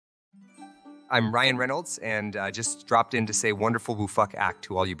I'm Ryan Reynolds, and just dropped in to say wonderful WFUCAC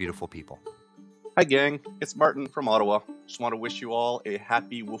to all you beautiful people. Hi, gang. It's Martin from Ottawa. Just want to wish you all a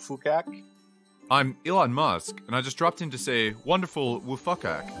happy WFUCAC. I'm Elon Musk, and I just dropped in to say wonderful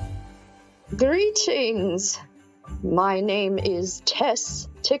WFUCAC. Greetings. My name is Tess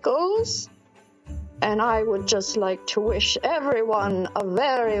Tickles, and I would just like to wish everyone a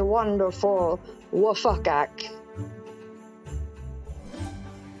very wonderful WFUCAC.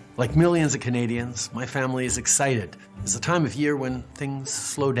 Like millions of Canadians, my family is excited. It's a time of year when things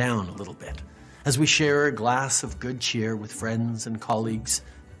slow down a little bit, as we share a glass of good cheer with friends and colleagues,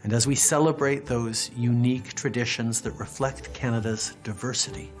 and as we celebrate those unique traditions that reflect Canada's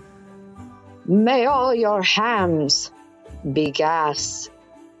diversity. May all your hams be gas.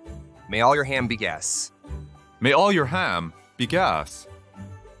 May all your ham be gas. May all your ham be gas.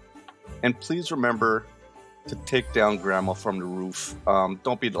 And please remember to take down Grandma from the roof.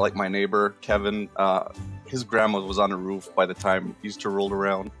 Don't be like my neighbor, Kevin. His grandma was on the roof by the time Easter rolled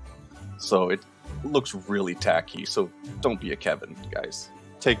around. So it looks really tacky. So don't be a Kevin, guys.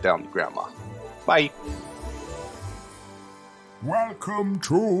 Take down Grandma. Bye. Welcome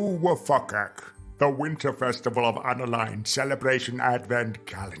to WFUCAC, the Winter Festival of Unaligned Celebration Advent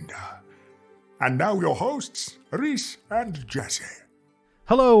Calendar. And now your hosts, Reese and Jesse.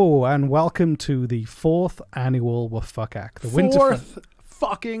 Hello, and welcome to the 4th annual WFUCAC. The Fourth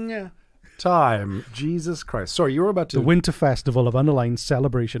fucking time. Jesus Christ. Sorry, you were about to... The Winter Festival of Underlined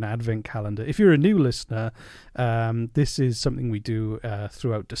Celebration Advent Calendar. If you're a new listener, this is something we do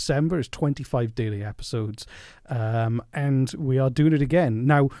throughout December. It's 25 daily episodes, and we are doing it again.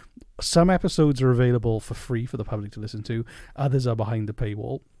 Now, some episodes are available for free for the public to listen to. Others are behind the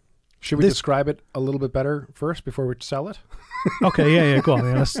paywall. Should we describe it a little bit better first before we sell it? Okay, yeah, go on.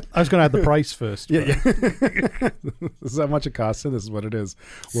 Yeah, I was going to add the price first. Yeah. This is how much it costs, and this is what it is.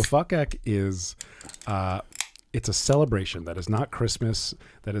 WFUCAC is, it's a celebration that is not Christmas,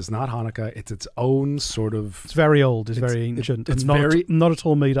 that is not Hanukkah. It's its own sort of... It's very old. It's very ancient. It's not at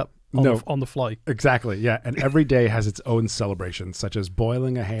all made up on the fly. Exactly, yeah. And every day has its own celebration, such as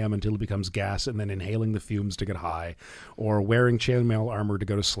boiling a ham until it becomes gas and then inhaling the fumes to get high, or wearing chainmail armor to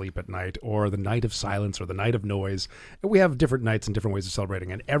go to sleep at night, or the night of silence or the night of noise. And we have different nights and different ways of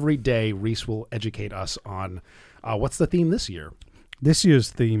celebrating. And every day, Reese will educate us on what's the theme this year. This year's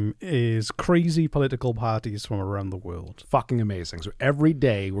theme is crazy political parties from around the world. Fucking amazing. So every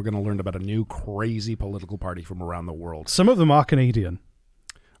day, we're going to learn about a new crazy political party from around the world. Some of them are Canadian.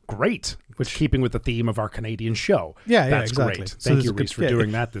 Great. Which keeping with the theme of our Canadian show. That's exactly. Great. Thank you, Reese, for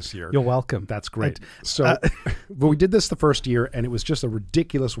doing that this year. You're welcome. That's great. But we did this the first year, and it was just a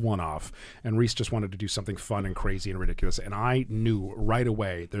ridiculous one-off, and Reese just wanted to do something fun and crazy and ridiculous, and I knew right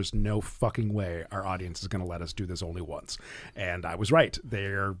away there's no fucking way our audience is going to let us do this only once. And I was right.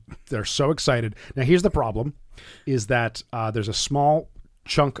 They're so excited. Now, here's the problem, is that there's a small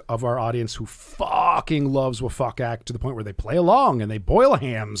chunk of our audience who fucking loves WFUCAC to the point where they play along and they boil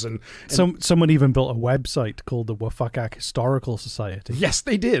hams and someone even built a website called the WFUCAC Historical Society. Yes,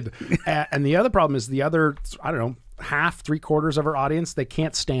 they did. And the other problem is the other, I don't know, half, 3/4 of our audience, they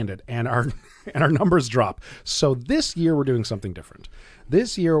can't stand it, and our numbers drop. So this year we're doing something different.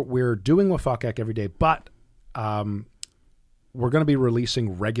 This year we're doing WFUCAC every day, but we're going to be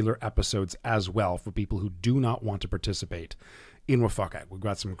releasing regular episodes as well for people who do not want to participate in WFUCAC. We've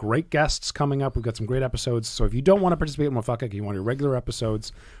got some great guests coming up. We've got some great episodes. So if you don't want to participate in WFUCAC, you want your regular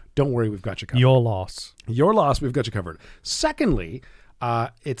episodes, don't worry, we've got you covered. Your loss. Your loss, we've got you covered. Secondly,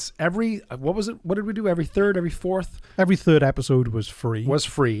 it's every, what was it? What did we do? Every third, every fourth? Every third episode was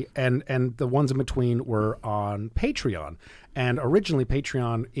free. And the ones in between were on Patreon. And originally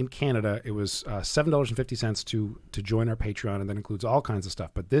Patreon in Canada, it was $7.50 to join our Patreon, and that includes all kinds of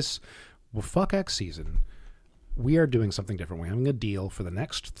stuff. But this WFUCAC season, we are doing something different. We're having a deal for the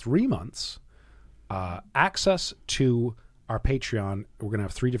next 3 months. Access to our Patreon, we're going to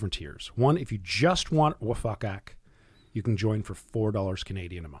have 3 different tiers. One, if you just want WFUCAC, you can join for $4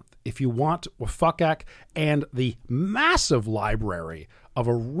 Canadian a month. If you want WFUCAC and the massive library of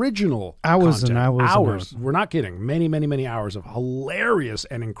original hours content, and hours. We're not kidding. Many, many, many hours of hilarious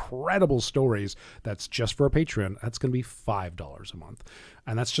and incredible stories. That's just for a Patreon. That's going to be $5 a month.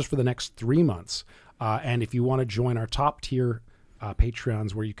 And that's just for the next 3 months. And if you want to join our top tier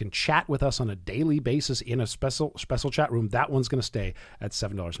Patreons where you can chat with us on a daily basis in a special chat room, that one's going to stay at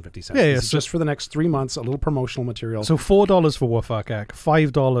 $7.50. This is just for the next 3 months, a little promotional material. So $4 for WFUCAC,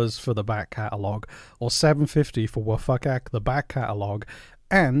 $5 for the back catalogue, or $7.50 for WFUCAC, the back catalogue,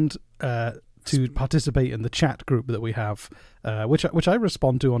 and to participate in the chat group that we have which I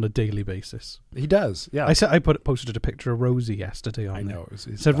respond to on a daily basis. He does. Yeah. I posted a picture of Rosie yesterday on I know.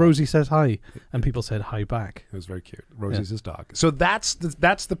 there. It said Rosie says hi, and people said hi back. It was very cute. Rosie's his dog. So that's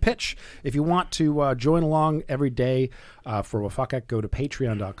the pitch. If you want to join along every day for WFUCAC, go to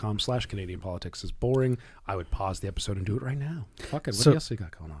patreon.com/Canadian Politics is Boring. I would pause the episode and do it right now. Fuck it. What else you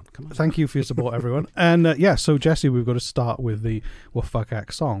got going on? Come on. Thank you for your support, everyone. And so Jesse, we've got to start with the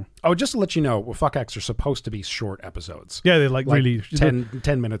WFUCAC song. Oh, just to let you know, WFUCACs are supposed to be short episodes. Yeah, they're like really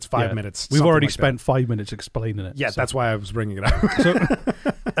 10 minutes, 5 minutes. We've already like spent 5 minutes explaining it. Yeah, so. That's why I was bringing it up.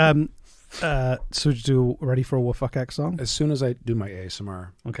 So ready for a WFUCAC song? As soon as I do my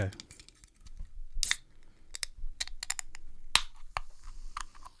ASMR. Okay.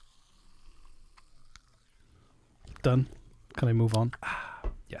 Done. Can I move on?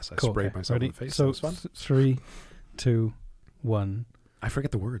 Yes, I sprayed myself Ready? in the face. So that was fun. 3, 2, 1. I forget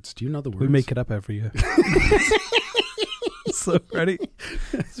the words. Do you know the words? We make it up every year. So ready?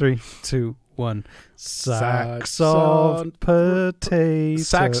 3, 2, 1. Sacks of potatoes.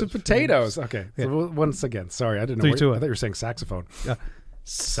 Sacks of potatoes. Okay. Yeah. So once again, sorry, I didn't know. 3, 2, 1. I thought you were saying saxophone. Yeah.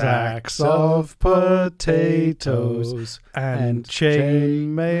 Sacks of potatoes and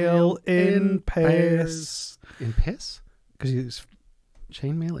chainmail in piss. In piss? Because it's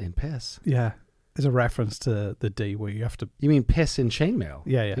chainmail in piss. Yeah. There's a reference to the day where you have to. You mean piss in chainmail?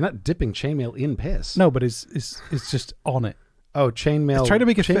 Yeah. You're not dipping chainmail in piss. No, but it's just on it. Oh, chainmail. I'm trying to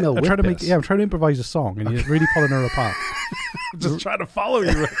make it fit. I'm trying to improvise a song, and you're really pulling her apart. I'm just trying to follow you.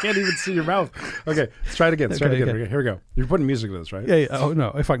 I can't even see your mouth. Okay, let's try it again. Okay. Here we go. You're putting music to this, right? Yeah. Oh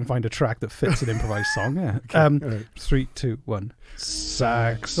no, if I can find a track that fits an improvised song, yeah. Okay. 3, 2, 1.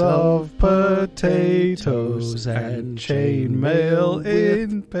 Sacks of potatoes and chainmail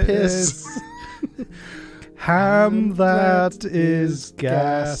in piss. Ham that is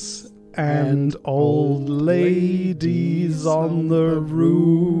gas. And old ladies on the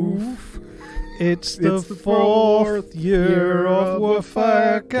roof. It's the 4th year of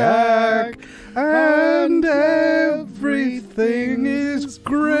WFUCAC, and everything is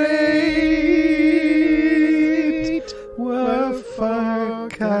great.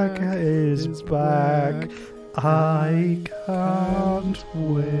 WFUCAC is back. I can't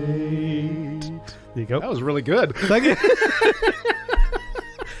wait. There you go. That was really good. Thank you.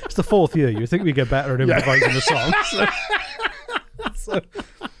 It's the 4th year. You think we get better at improvising the song.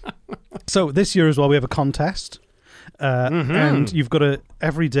 So this year as well, we have a contest. And you've got to,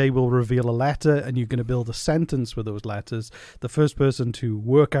 every day we'll reveal a letter, and you're going to build a sentence with those letters. The first person to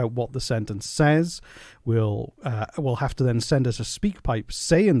work out what the sentence says will have to then send us a speak pipe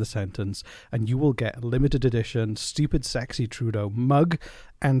saying the sentence, and you will get a limited edition Stupid Sexy Trudeau mug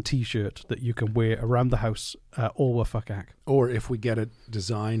and t-shirt that you can wear around the house all WFUCAC. Or if we get it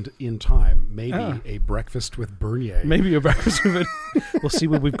designed in time, maybe a breakfast with Bernier. Maybe a breakfast with it. We'll see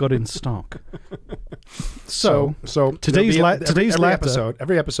what we've got in stock. So today's letter.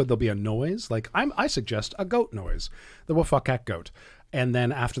 Every episode there'll be a noise. Like I suggest a goat noise, the WFUCAC goat, and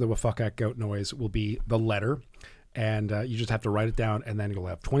then after the WFUCAC goat noise will be the letter, and you just have to write it down, and then you'll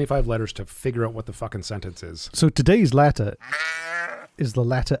have 25 letters to figure out what the fucking sentence is. So today's letter is the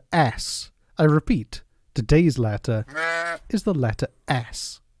letter S. I repeat, today's letter is the letter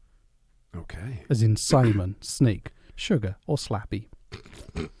S. Okay. As in Simon, Snake, Sugar, or Slappy.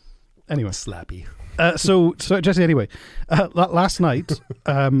 Anyway. Slappy. So Jesse, anyway, last night,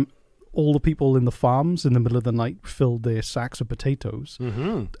 all the people in the farms in the middle of the night filled their sacks of potatoes.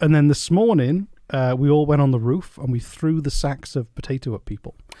 Mm-hmm. And then this morning, we all went on the roof and we threw the sacks of potato at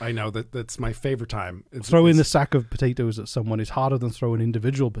people. I know, that's my favorite time. Throwing the sack of potatoes at someone is harder than throwing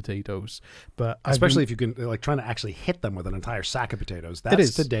individual potatoes. But especially if you can, like, trying to actually hit them with an entire sack of potatoes.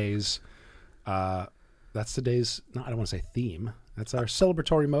 That's today's, no, I don't want to say theme. That's our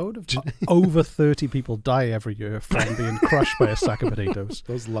celebratory mode of today. Over 30 people die every year from being crushed by a sack of potatoes.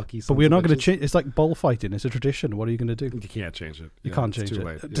 Those lucky. But we're not going to change. It's like bullfighting. It's a tradition. What are you going to do? You can't change it. You can't change it.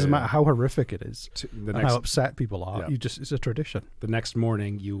 It doesn't matter how horrific it is, how upset people are. Yeah. It's a tradition. The next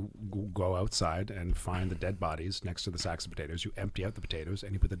morning, you go outside and find the dead bodies next to the sacks of potatoes. You empty out the potatoes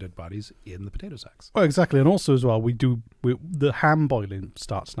and you put the dead bodies in the potato sacks. Well, exactly. And also as well, the ham boiling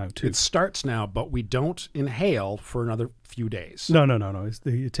starts now too. It starts now, but we don't inhale for another few days. No.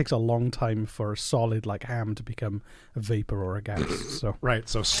 It takes a long time for a solid like ham to become a vapor or a gas. So right.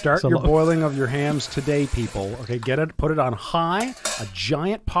 So start your boiling of your hams today, people. Okay, put it on high, a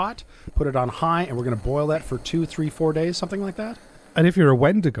giant pot. Put it on high, and we're going to boil that for 2, 3, 4 days, something like that. And if you're a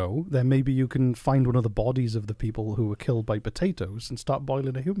Wendigo, then maybe you can find one of the bodies of the people who were killed by potatoes and start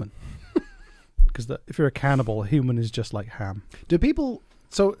boiling a human. Because if you're a cannibal, a human is just like ham. Do people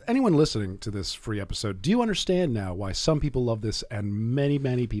So anyone listening to this free episode, do you understand now why some people love this and many,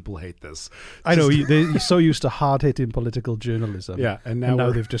 many people hate this? I know, you're so used to hard-hitting political journalism. Yeah, and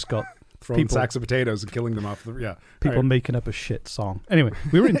now they've just got throwing sacks of potatoes and killing them off the... People making up a shit song. Anyway,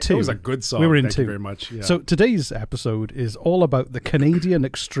 we were in two. It was a good song. We were in Thank two. you very much. Yeah. So today's episode is all about the Canadian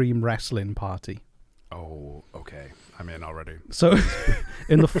Extreme Wrestling Party. Oh, okay. I'm in already. So,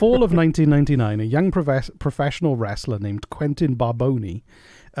 in the fall of 1999, a young professional wrestler named Quentin Barboni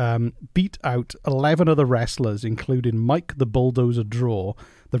beat out 11 other wrestlers, including Mike the Bulldozer Draw,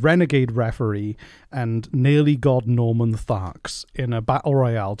 the Renegade Referee, and nearly God Norman Tharks in a battle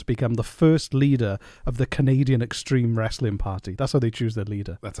royale to become the first leader of the Canadian Extreme Wrestling Party. That's how they choose their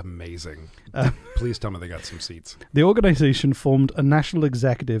leader. That's amazing. Please tell me they got some seats. The organisation formed a national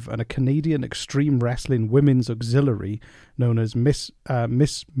executive and a Canadian Extreme Wrestling Women's Auxiliary, known as Miss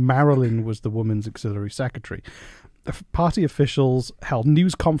Marilyn was the Women's Auxiliary Secretary. The party officials held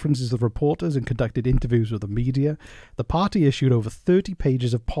news conferences with reporters and conducted interviews with the media. The party issued over 30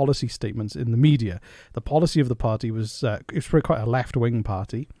 pages of policy statements in the media. The policy of the party was quite a left-wing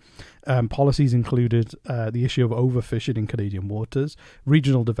party. Policies included the issue of overfishing in Canadian waters,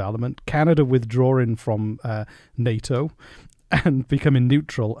 regional development, Canada withdrawing from NATO, and becoming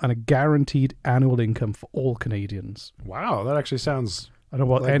neutral, and a guaranteed annual income for all Canadians. Wow, that actually sounds... I don't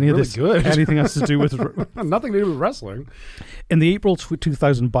know what like any of really this good. Anything has to do with nothing to do with wrestling. In the April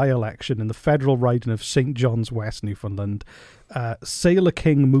 2000 by-election in the federal riding of St. John's West, Newfoundland, Sailor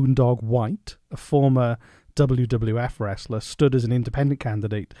King Moondog White, a former WWF wrestler, stood as an independent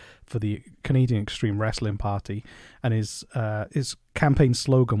candidate for the Canadian Extreme Wrestling Party, and his campaign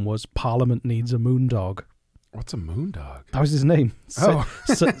slogan was "Parliament needs a moondog." What's a moondog? That was his name.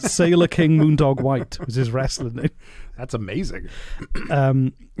 Sailor King Moondog White was his wrestling name. That's amazing.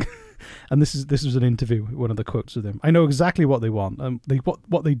 And this was an interview, one of the quotes with him. I know exactly what they want.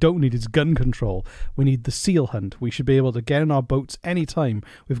 What they don't need is gun control. We need the seal hunt. We should be able to get in our boats anytime.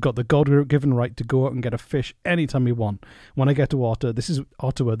 We've got the God-given right to go out and get a fish anytime we want. When I get to Ottawa, this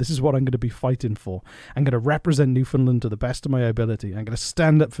is what I'm going to be fighting for. I'm going to represent Newfoundland to the best of my ability. I'm going to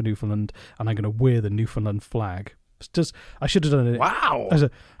stand up for Newfoundland, and I'm going to wear the Newfoundland flag. It's just, I should have done it. Wow.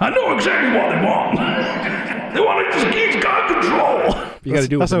 I know exactly what they want. They want to get gun control. You got to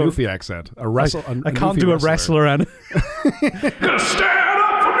do it with a Newfie accent. I can't do a wrestler and gonna stand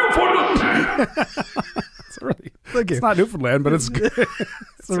up for Newfoundland. It's not Newfoundland, but it's good.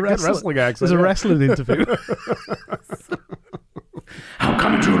 It's a good wrestling accent. It's a wrestling interview. I'm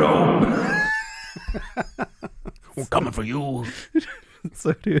coming, Trudeau. I'm coming for you.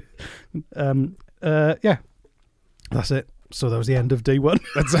 So, yeah, that's it. So that was the end of day one.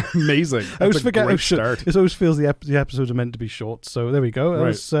 That's amazing. I always forget how start. It always feels the episodes are meant to be short. So there we go.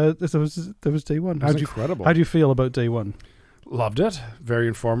 Right. That was day one. Incredible. How do you feel about day one? Loved it. Very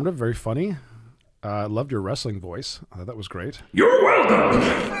informative. Very funny. Loved your wrestling voice. That was great. You're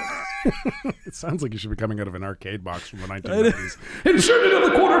welcome. It sounds like you should be coming out of an arcade box from the 1990s. Insert it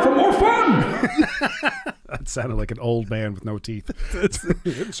in the corner for more fun. That sounded like an old man with no teeth.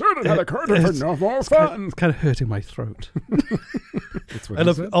 Insert it in the corner for no more fun. It's kind of hurting my throat. I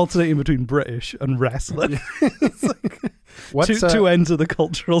love alternating between British and wrestling. It's like two ends of the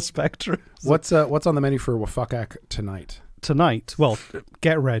cultural spectrum. What's on the menu for WFUCAC tonight? Tonight, well,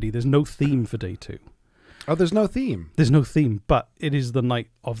 get ready. There's no theme for day two. Oh, there's no theme. There's no theme, but it is the night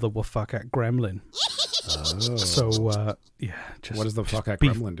of the WFUCAC Gremlin. Oh. So, yeah. What does the WFUCAC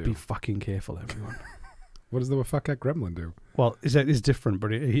Gremlin do? Be fucking careful, everyone. What does the WFUCAC Gremlin do? Well, it's different,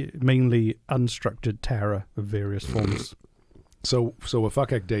 but mainly unstructured terror of various forms. So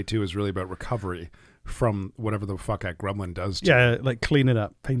WFUCAC Day 2 is really about recovery from whatever the WFUCAC Gremlin does to you. Like cleaning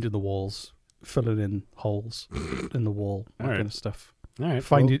up, painting the walls, filling in holes in the wall, that kind of stuff. All right,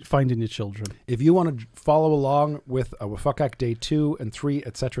 finding your children. If you want to follow along with WFUCAC Day 2 and 3,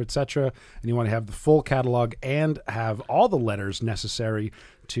 etc., and you want to have the full catalog and have all the letters necessary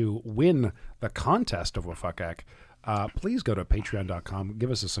to win the contest of WFUCAC, please go to patreon.com. Give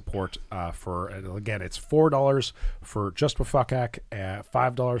us a support for, again, it's $4 for just WFUCAC,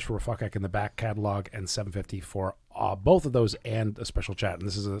 $5 for WFUCAC in the back catalog, and $7.50 for both of those and a special chat. And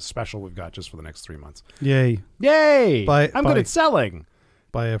this is a special we've got just for the next 3 months. Yay. I'm good at selling.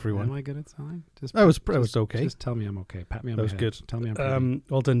 By everyone. Am I good at selling? That was okay. Just tell me I'm okay. Pat me on the head. That was good. Tell me I'm pretty.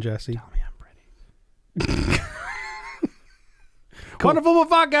 Well done, Jesse. Tell me I'm pretty. Cool. Wonderful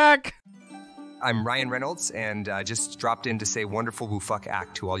WFUCAC! I'm Ryan Reynolds, and just dropped in to say wonderful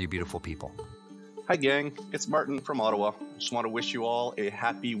WFUCAC to all you beautiful people. Hi, gang. It's Martin from Ottawa. Just want to wish you all a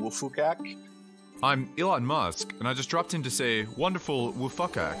happy WFUCAC. I'm Elon Musk, and I just dropped in to say wonderful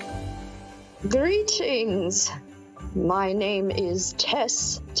WFUCAC. Greetings. My name is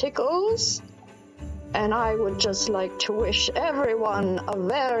Tess Tickles, and I would just like to wish everyone a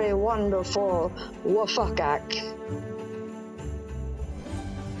very wonderful WFUCAC.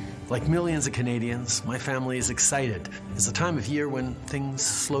 Like millions of Canadians, my family is excited. It's a time of year when things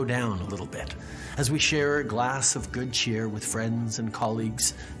slow down a little bit, as we share a glass of good cheer with friends and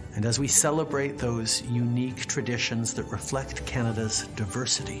colleagues, and as we celebrate those unique traditions that reflect Canada's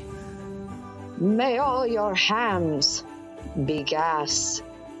diversity. May all your hams be gas.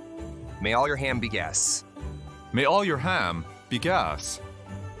 May all your ham be gas. May all your ham be gas.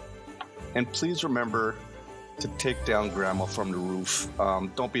 And please remember to take down grandma from the roof.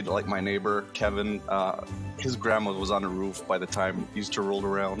 Don't be like my neighbor, Kevin. His grandma was on the roof by the time Easter rolled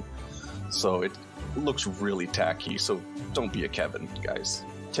around. So it looks really tacky. So don't be a Kevin, guys.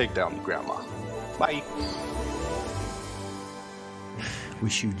 Take down grandma. Bye.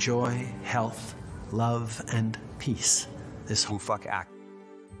 Wish you joy, health, love, and peace this WFUCAC.